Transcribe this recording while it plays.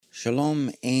Shalom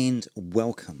and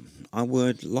welcome. I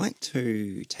would like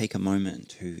to take a moment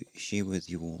to share with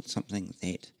you all something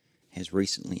that has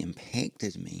recently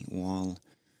impacted me while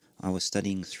I was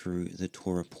studying through the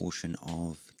Torah portion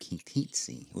of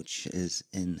Kititzi, which is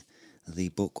in the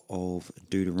book of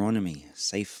Deuteronomy,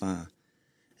 Sefer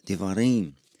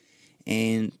Devarim.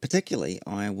 And particularly,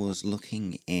 I was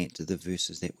looking at the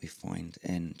verses that we find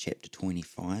in chapter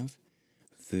 25,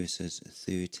 verses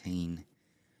 13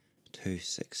 to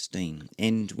 16,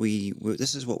 and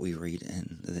this is what we read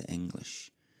in the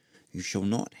English. You shall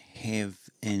not have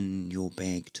in your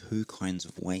bag two kinds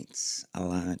of weights, a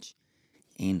large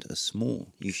and a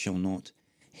small. You shall not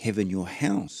have in your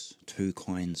house two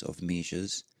kinds of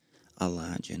measures, a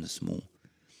large and a small.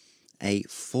 A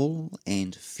full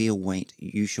and fair weight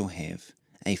you shall have,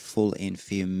 a full and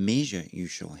fair measure you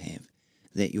shall have,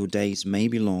 that your days may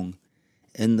be long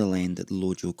in the land that the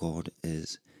Lord your God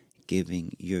is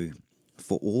giving you.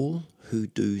 For all who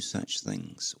do such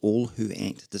things, all who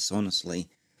act dishonestly,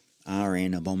 are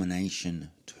an abomination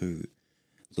to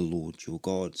the Lord your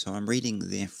God. So I'm reading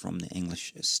there from the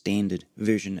English Standard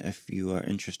Version if you are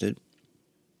interested.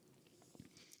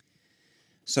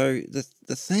 So the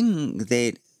thing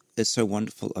that is so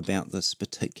wonderful about this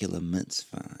particular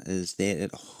mitzvah is that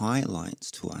it highlights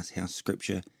to us how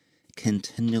Scripture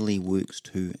continually works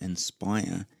to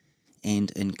inspire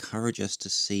and encourage us to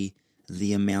see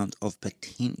the amount of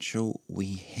potential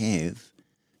we have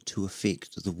to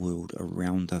affect the world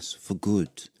around us for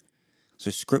good.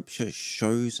 So Scripture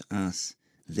shows us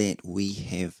that we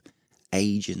have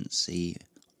agency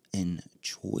in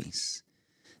choice,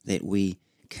 that we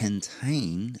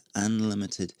contain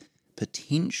unlimited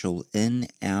potential in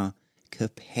our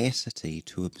capacity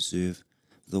to observe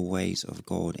the ways of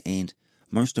God, and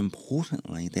most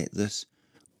importantly, that this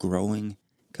growing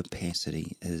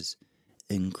capacity is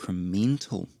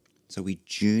incremental. So we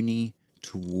journey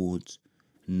towards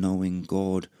knowing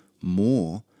God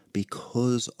more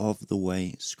because of the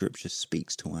way Scripture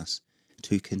speaks to us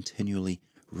to continually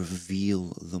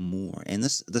reveal the more. And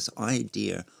this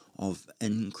idea of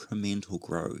incremental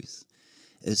growth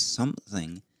is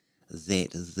something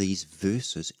that these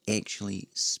verses actually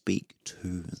speak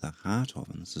to the heart of.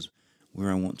 And this is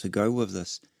where I want to go with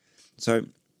this. So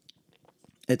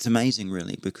it's amazing,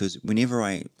 really, because whenever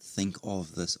I think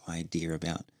of this idea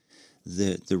about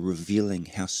the revealing,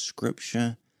 how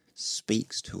Scripture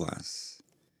speaks to us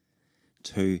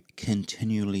to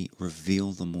continually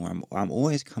reveal the more, I'm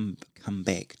always come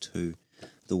back to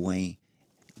the way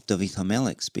David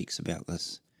HaMelech speaks about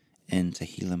this in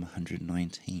Tehillim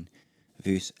 119,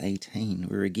 verse 18,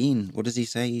 where again, what does he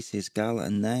say? He says, Gal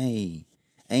Einai,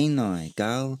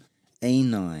 Gal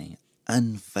Einai,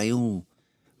 unveil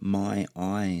my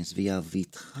eyes via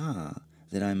vita,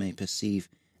 that I may perceive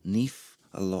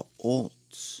niflaot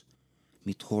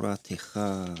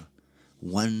mitoratecha,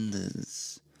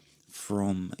 wonders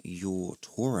from your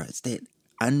Torah. It's that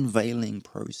unveiling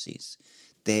process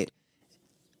that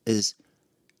is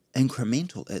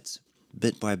incremental. It's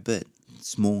bit by bit,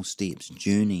 small steps,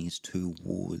 journeys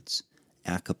towards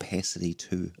our capacity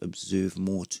to observe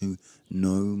more, to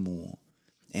know more.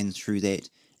 And through that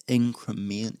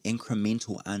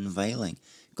incremental unveiling,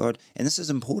 God, and this is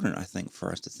important, I think,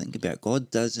 for us to think about, God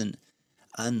doesn't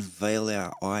unveil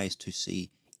our eyes to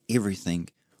see everything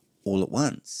all at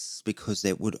once, because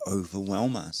that would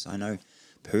overwhelm us. I know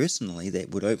personally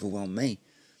that would overwhelm me,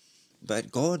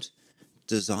 but God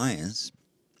desires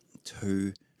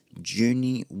to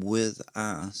journey with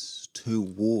us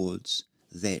towards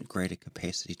that greater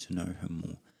capacity to know Him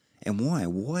more. And why?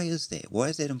 Why is that? Why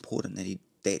is that important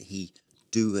that He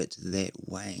do it that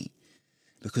way?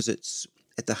 Because it's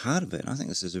at the heart of it. And I think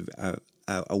this is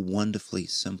a wonderfully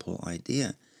simple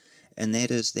idea, and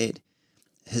that is that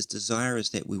His desire is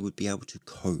that we would be able to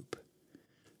cope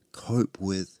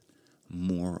with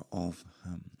more of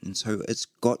Him. And so it's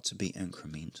got to be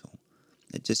incremental.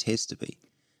 It just has to be.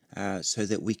 So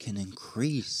that we can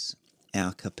increase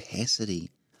our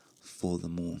capacity for the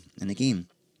more. And again,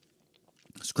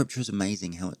 Scripture is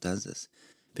amazing how it does this,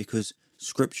 because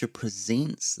Scripture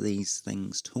presents these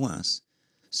things to us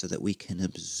so that we can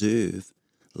observe,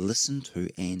 listen to,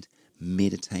 and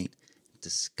meditate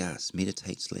 /discuss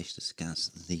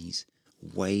these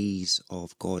ways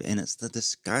of God. And it's the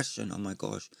discussion, oh my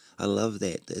gosh, I love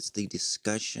that. It's the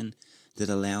discussion that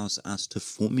allows us to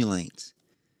formulate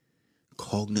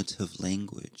cognitive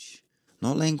language,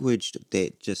 not language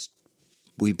that just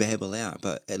we babble out,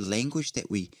 but a language that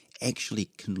we actually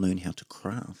can learn how to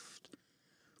craft.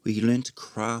 We learn to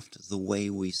craft the way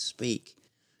we speak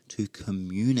to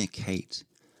communicate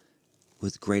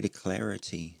with greater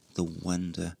clarity the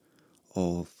wonder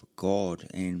of God.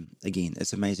 And again,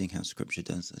 it's amazing how Scripture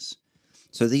does this.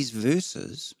 So these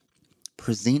verses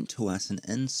present to us an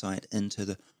insight into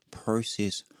the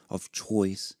process of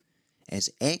choice as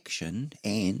action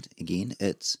and, again,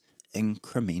 its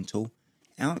incremental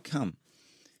outcome.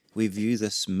 We view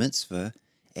this mitzvah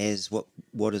as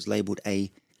what is labeled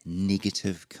a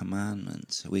negative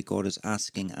commandment, where God is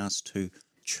asking us to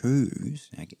choose.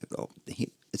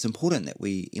 It's important that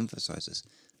we emphasize this.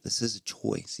 This is a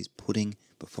choice. He's putting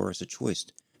before us a choice,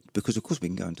 because of course we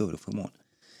can go and do it if we want.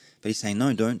 But he's saying,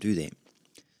 no, don't do that.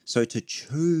 So to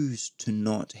choose to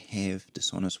not have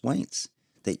dishonest weights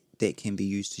that can be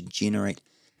used to generate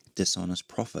dishonest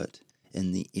profit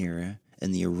in the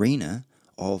arena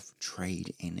of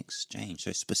trade and exchange.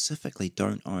 So specifically,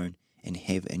 don't own and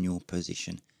have in your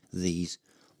possession these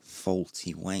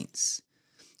faulty weights.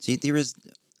 See, there is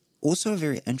also a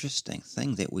very interesting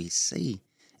thing that we see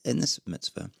in this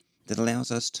mitzvah that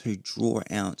allows us to draw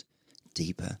out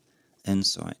deeper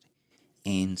insight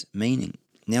and meaning.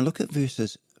 Now look at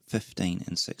verses 15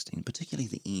 and 16, particularly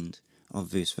the end of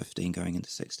verse 15 going into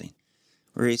 16,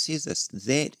 where it says this,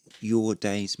 that your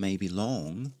days may be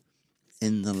long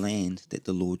in the land that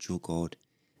the Lord your God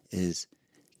is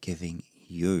giving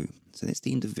you. So that's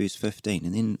the end of verse 15.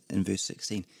 And then in verse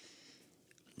 16,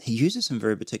 he uses some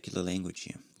very particular language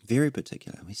here, very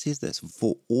particular. He says this,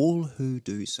 for all who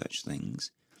do such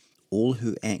things, all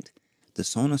who act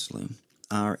dishonestly,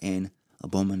 are an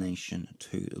abomination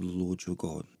to the Lord your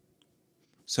God.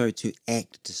 So to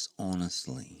act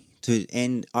dishonestly,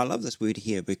 and I love this word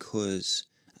here because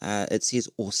it says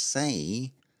or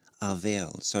say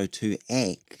avel, so to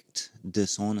act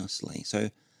dishonestly. So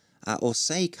or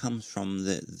say comes from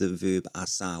the verb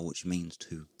asa, which means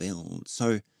to build.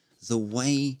 So the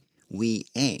way we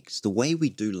act, the way we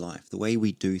do life, the way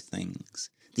we do things,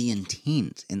 the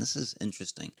intent, and this is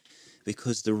interesting,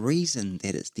 because the reason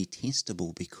that it's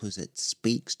detestable, because it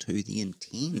speaks to the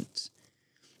intent,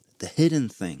 the hidden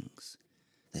things,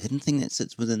 the hidden thing that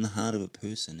sits within the heart of a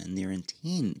person, and their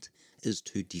intent is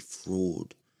to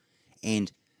defraud.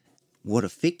 And what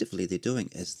effectively they're doing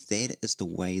is that is the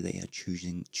way they are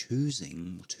choosing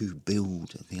to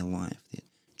build their life. They're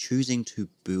choosing to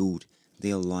build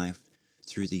their life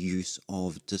through the use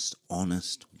of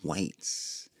dishonest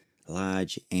weights,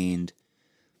 large and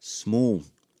small.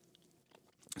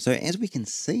 So as we can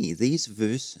see, these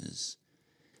verses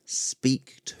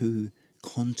speak to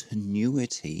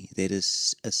continuity that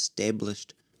is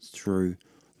established through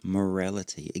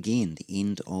morality. Again, the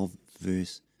end of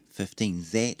verse 15,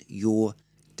 that your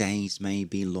days may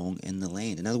be long in the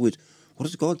land. In other words, what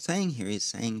is God saying here? He's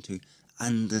saying to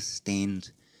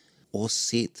understand or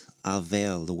set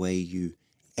avel, the way you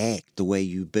act, the way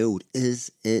you build.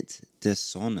 Is it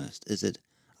dishonest? Is it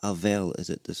avel? Is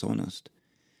it dishonest?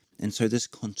 And so this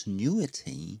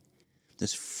continuity,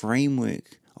 this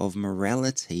framework of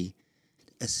morality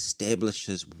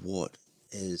establishes what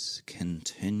is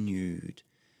continued.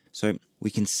 So we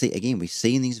can see, again, we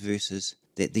see in these verses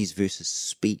that these verses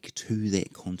speak to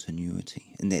that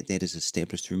continuity, and that is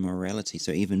established through morality.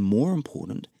 So even more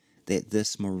important, that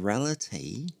this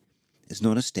morality is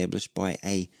not established by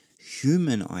a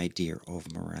human idea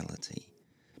of morality,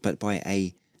 but by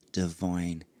a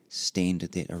divine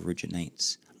standard that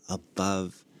originates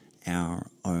above our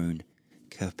own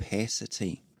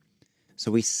capacity.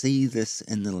 So we see this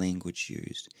in the language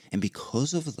used. And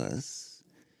because of this,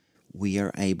 we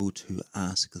are able to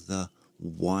ask the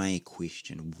why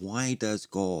question. Why does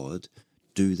God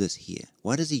do this here?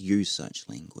 Why does he use such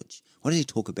language? Why does he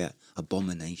talk about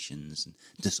abominations and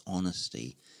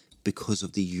dishonesty? Because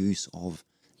of the use of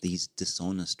these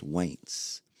dishonest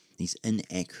weights, these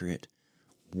inaccurate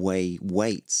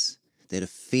weights that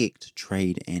affect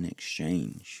trade and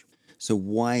exchange. So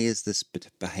why is this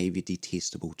behavior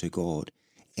detestable to God?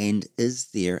 And is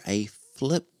there a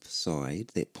flip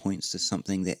side that points to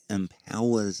something that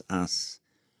empowers us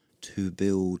to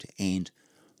build and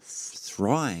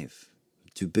thrive,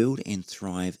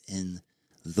 in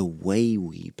the way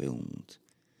we build?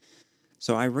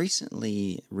 So I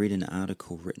recently read an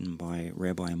article written by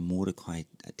Rabbi Mordecai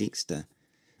Dexter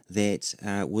that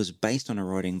was based on a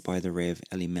writing by the Rav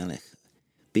Elimelech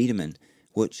Biederman,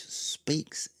 which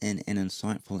speaks in an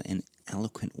insightful and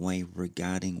eloquent way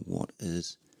regarding what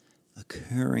is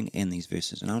occurring in these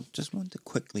verses. And I just want to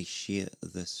quickly share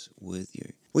this with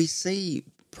you. We see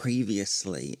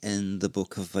previously in the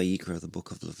book of Vayikra, the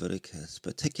book of Leviticus,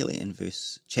 particularly in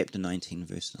chapter 19,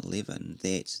 verse 11,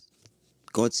 that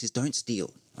God says, don't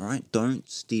steal, all right? Don't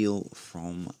steal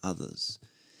from others.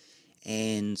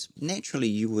 And naturally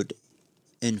you would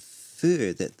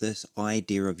infer that this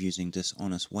idea of using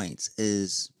dishonest weights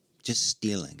is just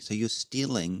stealing. So you're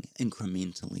stealing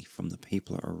incrementally from the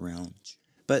people around you.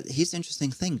 But here's the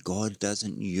interesting thing. God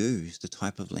doesn't use the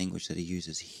type of language that he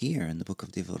uses here in the book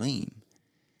of Devarim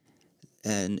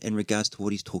in regards to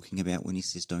what he's talking about when he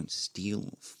says don't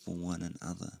steal for one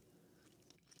another.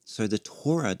 So the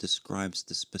Torah describes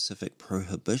the specific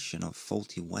prohibition of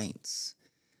faulty weights.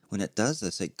 When it does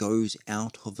this, it goes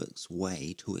out of its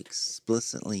way to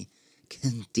explicitly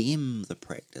condemn the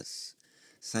practice,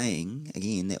 saying,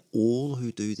 again, that all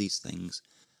who do these things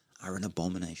are an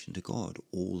abomination to God,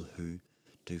 all who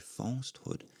do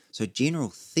falsehood. So general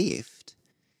theft,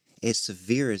 as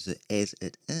severe as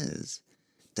it is,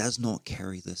 does not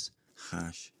carry this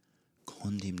harsh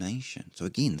condemnation. So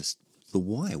again, the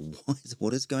why.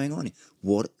 What is going on here?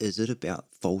 What is it about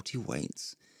faulty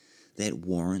weights that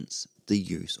warrants the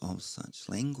use of such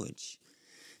language?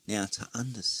 Now, to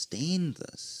understand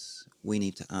this, we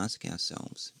need to ask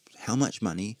ourselves, how much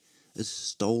money is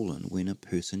stolen when a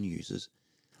person uses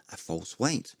a false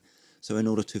weight? So in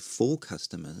order to fool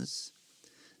customers,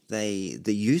 the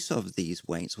use of these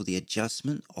weights or the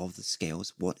adjustment of the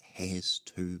scales, what has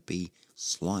to be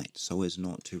slight so as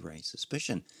not to raise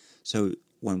suspicion. So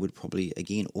one would probably,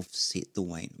 again, offset the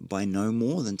weight by no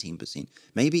more than 10%,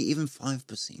 maybe even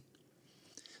 5%.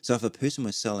 So if a person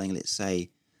was selling, let's say,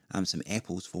 some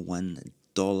apples for $1,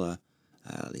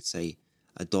 let's say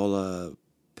 $1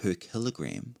 per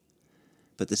kilogram,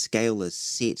 but the scale is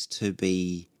set to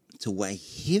weigh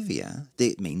heavier,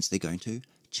 that means they're going to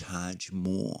charge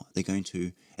more. They're going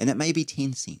to, and it may be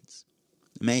 10 cents.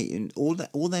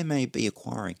 All they may be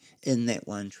acquiring in that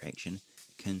one transaction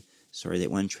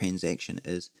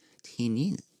is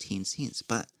 10 cents.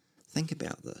 But think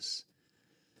about this.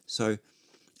 So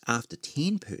after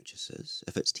 10 purchases,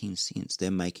 if it's 10 cents, they're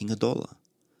making $1.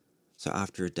 So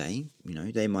after a day,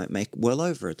 they might make well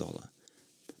over $1.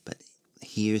 But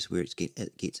here's where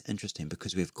it gets interesting,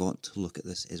 because we've got to look at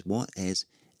this as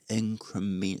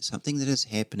increment, something that is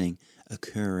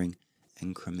occurring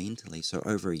incrementally. So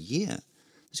over a year,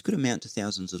 this could amount to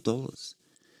thousands of dollars.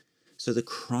 So the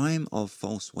crime of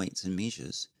false weights and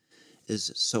measures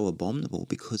is so abominable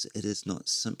because it is not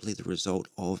simply the result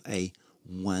of a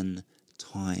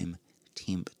one-time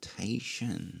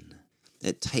temptation.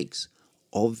 It takes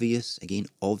obvious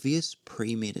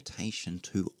premeditation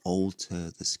to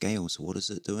alter the scale. So what is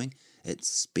it doing? It's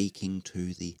speaking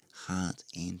to the heart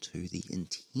and to the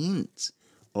intent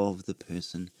of the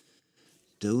person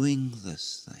doing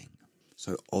this thing.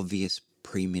 So obvious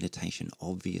premeditation,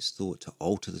 obvious thought to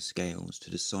alter the scales,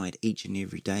 to decide each and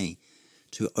every day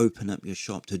to open up your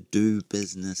shop, to do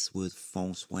business with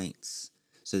false weights,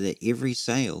 so that every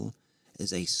sale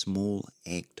is a small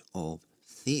act of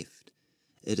theft.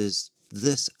 It is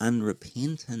this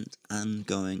unrepentant,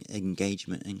 ongoing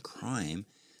engagement in crime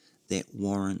that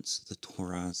warrants the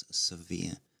Torah's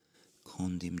severe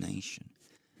condemnation.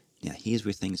 Now, here's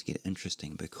where things get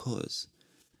interesting, because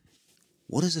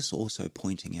what is this also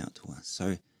pointing out to us?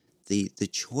 So the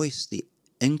choice, the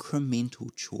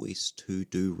incremental choice to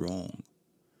do wrong,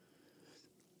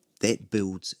 that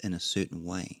builds in a certain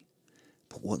way.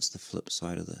 But what's the flip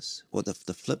side of this? Well, the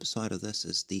flip side of this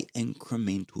is the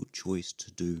incremental choice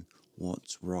to do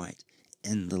what's right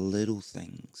in the little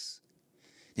things.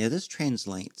 Now, this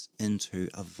translates into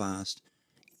a vast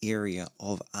area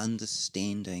of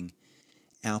understanding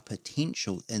our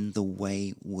potential in the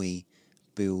way we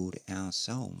build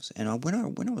ourselves. And when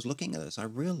I was looking at this, I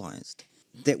realized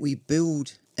that we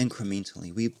build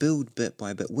incrementally, we build bit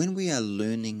by bit. When we are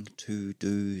learning to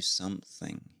do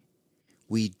something,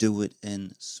 we do it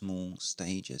in small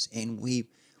stages, and we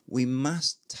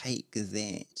must take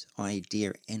that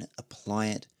idea and apply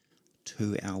it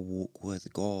to our walk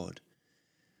with God.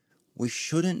 We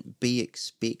shouldn't be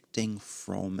expecting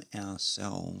from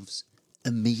ourselves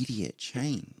immediate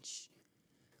change.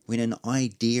 When an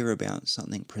idea about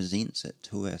something presents it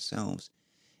to ourselves,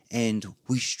 and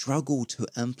we struggle to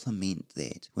implement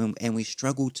that, and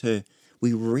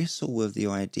we wrestle with the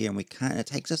idea, and we can't, it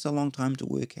takes us a long time to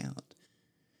work out.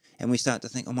 And we start to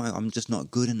think, I'm just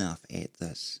not good enough at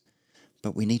this.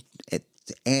 But we need, at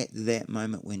that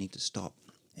moment, we need to stop,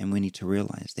 and we need to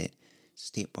realize that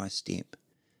step by step,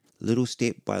 little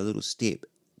step by little step,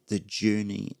 the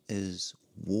journey is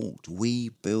walked. We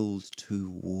build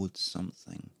towards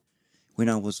something. When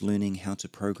I was learning how to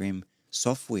program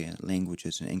software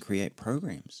languages and create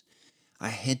programs, I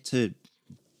had to,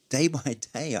 day by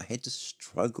day, I had to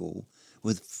struggle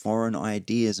with foreign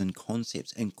ideas and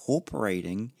concepts,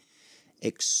 incorporating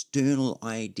external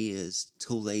ideas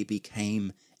till they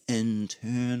became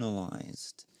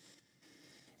internalized.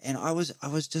 And I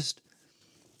was just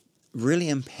really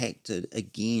impacted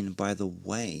again by the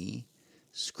way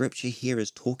Scripture here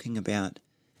is talking about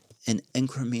an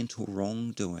incremental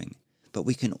wrongdoing, but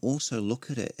we can also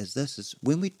look at it as this: is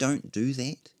when we don't do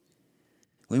that,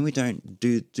 when we don't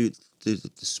do the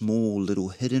small little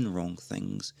hidden wrong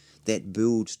things that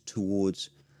build towards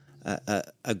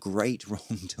a great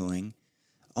wrongdoing,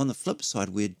 on the flip side,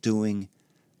 we're doing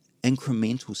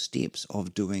incremental steps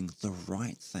of doing the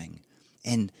right thing.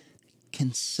 And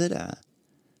consider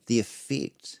the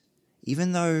effect,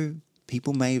 even though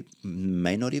people may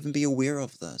not even be aware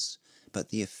of this, but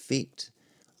the effect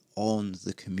on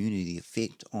the community, the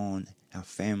effect on our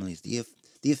families, the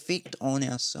effect on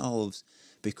ourselves,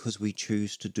 because we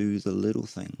choose to do the little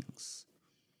things.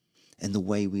 And the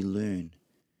way we learn,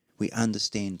 we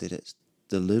understand that it's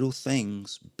the little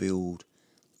things build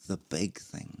the big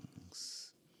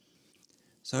things.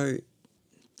 So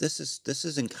this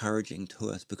is encouraging to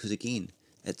us, because again,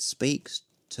 it speaks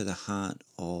to the heart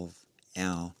of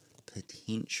our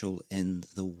potential in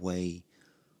the way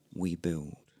we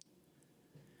build.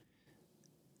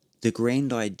 The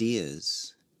grand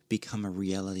ideas become a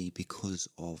reality because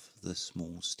of the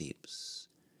small steps.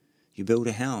 You build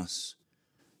a house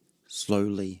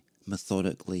slowly,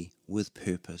 methodically, with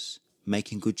purpose,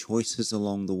 making good choices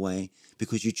along the way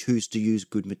because you choose to use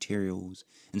good materials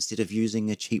instead of using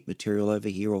a cheap material over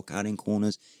here or cutting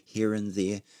corners here and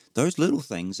there. Those little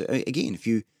things, again,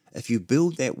 if you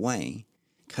build that way,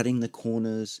 cutting the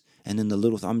corners and then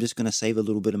I'm just going to save a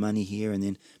little bit of money here and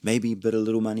then maybe a bit of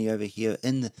little money over here.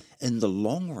 In the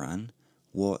long run,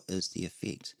 what is the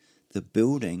effect? The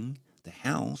building, the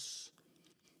house,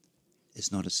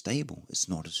 is not as stable. It's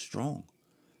not as strong.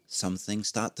 Some things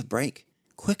start to break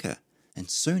quicker and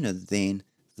sooner than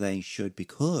they should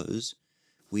because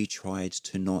we tried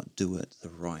to not do it the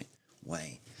right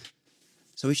way.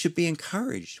 So we should be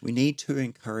encouraged. We need to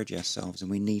encourage ourselves, and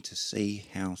we need to see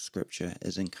how Scripture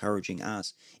is encouraging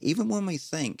us. Even when we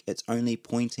think it's only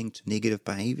pointing to negative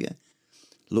behavior,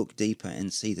 look deeper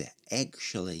and see that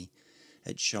actually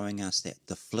it's showing us that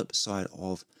the flip side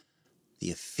of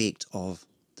the effect of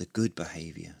the good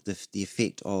behavior, the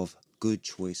effect of good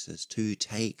choices, to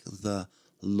take the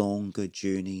longer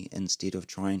journey instead of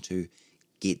trying to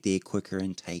get there quicker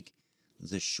and take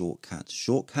the shortcuts.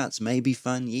 Shortcuts may be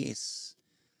fun, yes.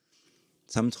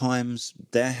 Sometimes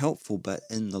they're helpful, but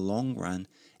in the long run,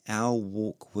 our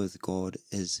walk with God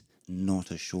is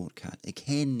not a shortcut. It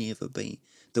can never be.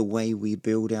 The way we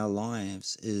build our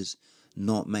lives is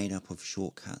not made up of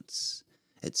shortcuts.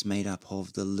 It's made up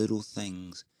of the little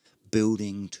things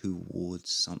building towards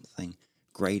something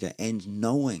greater, and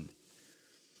knowing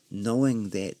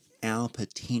that our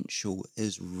potential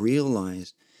is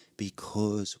realized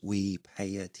because we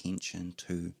pay attention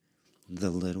to the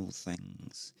little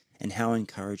things. And how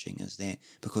encouraging is that?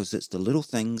 Because it's the little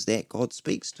things that God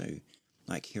speaks to,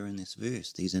 like here in this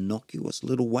verse, these innocuous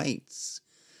little weights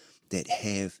that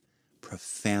have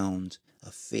profound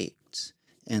effect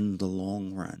in the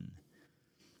long run.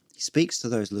 He speaks to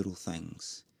those little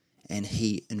things, and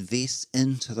he invests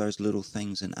into those little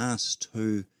things in us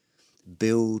to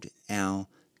build our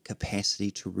capacity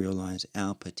to realize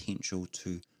our potential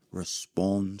to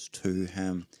respond to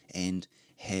him and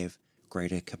have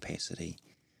greater capacity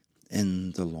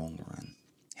in the long run.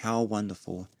 How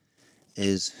wonderful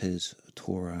is his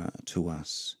Torah to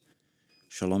us.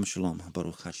 Shalom, shalom,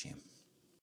 Baruch Hashem.